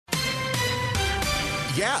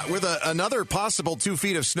Yeah, with another possible 2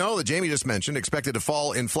 feet of snow that Jamie just mentioned, expected to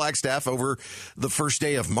fall in Flagstaff over the first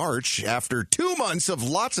day of March after 2 months of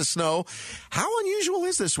lots of snow. How unusual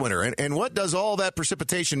is this winter? And what does all that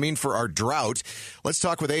precipitation mean for our drought? Let's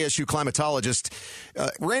talk with ASU climatologist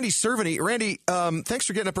Randy Cerveny. Randy, thanks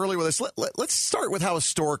for getting up early with us. Let's start with how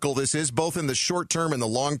historical this is, both in the short term and the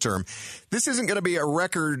long term. This isn't going to be a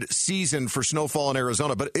record season for snowfall in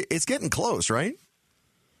Arizona, but it's getting close, right?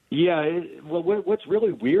 Yeah, what's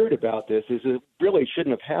really weird about this is it really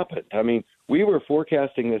shouldn't have happened. I mean, we were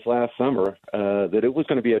forecasting this last summer that it was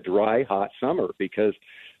going to be a dry, hot summer because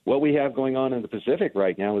what we have going on in the Pacific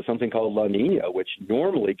right now is something called La Nina, which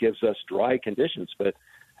normally gives us dry conditions. But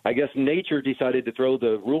I guess nature decided to throw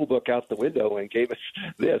the rule book out the window and gave us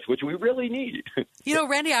this, which we really need. You know,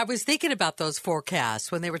 Randy, I was thinking about those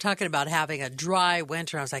forecasts when they were talking about having a dry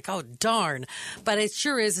winter. I was like, oh, darn. But it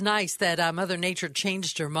sure is nice that Mother Nature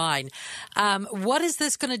changed her mind. What is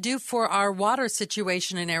this going to do for our water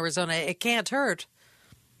situation in Arizona? It can't hurt.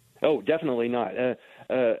 Oh, definitely not.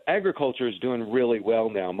 Agriculture is doing really well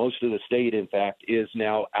now. Most of the state, in fact, is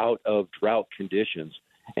now out of drought conditions.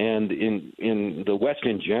 And in the West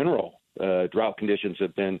in general, drought conditions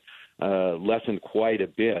have been lessened quite a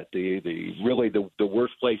bit. The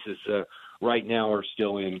worst places right now are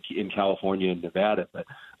still in California and Nevada, but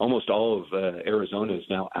almost all of Arizona is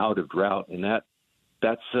now out of drought, and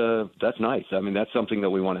that's nice. I mean, that's something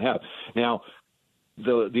that we want to have. Now,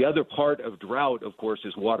 the other part of drought, of course,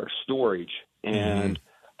 is water storage, and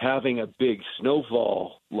having a big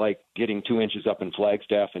snowfall, like getting 2 inches up in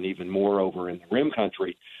Flagstaff and even more over in the Rim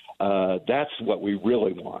Country, that's what we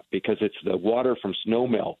really want because it's the water from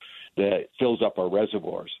snowmelt that fills up our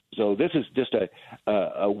reservoirs. So this is just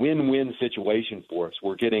a win-win situation for us.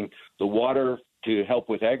 We're getting the water to help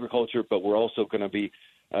with agriculture, but we're also going to be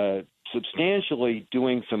substantially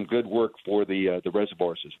doing some good work for the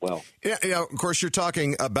reservoirs as well. Yeah, of course, you're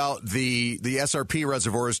talking about the SRP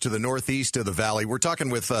reservoirs to the northeast of the valley. We're talking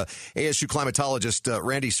with ASU climatologist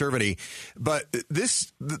Randy Cerveny. But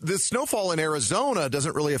the snowfall in Arizona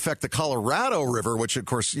doesn't really affect the Colorado River, which, of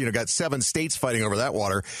course, got 7 states fighting over that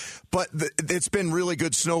water. But it's been really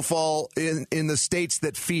good snowfall in the states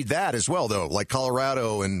that feed that as well, though, like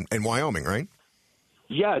Colorado and Wyoming, right?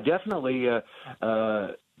 Yeah, definitely.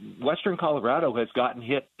 Western Colorado has gotten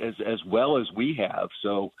hit as well as we have,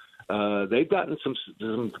 so they've gotten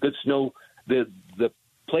some good snow. The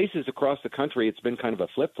places across the country, it's been kind of a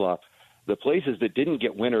flip-flop. The places that didn't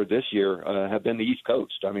get winter this year have been the East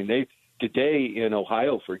Coast. I mean, today in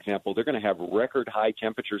Ohio, for example, they're going to have record high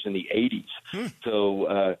temperatures in the 80s.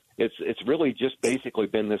 So it's really just basically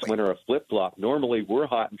been this winter a flip-flop. Normally, we're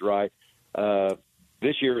hot and dry.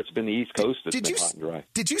 This year, it's been the East Coast that's been hot and dry.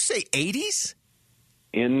 Did you say 80s?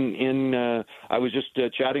 I was just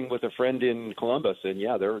chatting with a friend in Columbus, and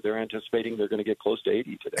yeah, they're anticipating they're going to get close to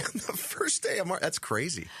 80 today. The first day of March. That's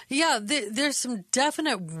crazy. Yeah, there's some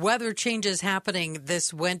definite weather changes happening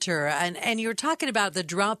this winter, and you're talking about the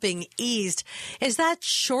drought being eased. Is that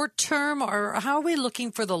short term, or how are we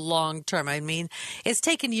looking for the long term? I mean, it's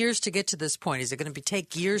taken years to get to this point. Is it going to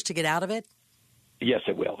take years to get out of it? Yes,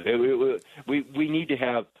 it will. We need to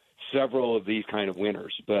have several of these kind of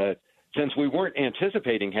winters, but since we weren't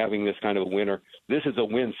anticipating having this kind of a winter, this is a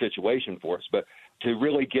win situation for us. But to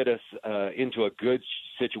really get us into a good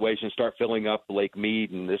situation, start filling up Lake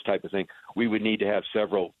Mead and this type of thing, we would need to have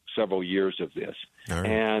several years of this. Right.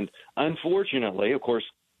 And unfortunately, of course,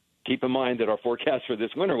 keep in mind that our forecast for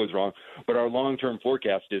this winter was wrong, but our long-term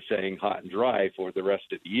forecast is saying hot and dry for the rest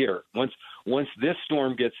of the year. Once this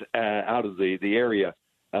storm gets out of the area,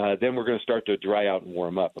 then we're going to start to dry out and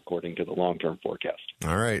warm up, according to the long-term forecast.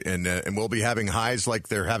 All right, and we'll be having highs like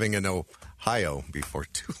they're having in Ohio before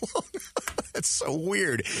too long. That's so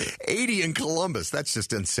weird. 80 in Columbus. That's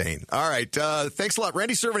just insane. All right, thanks a lot.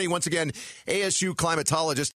 Randy Cerveny, once again, ASU climatologist.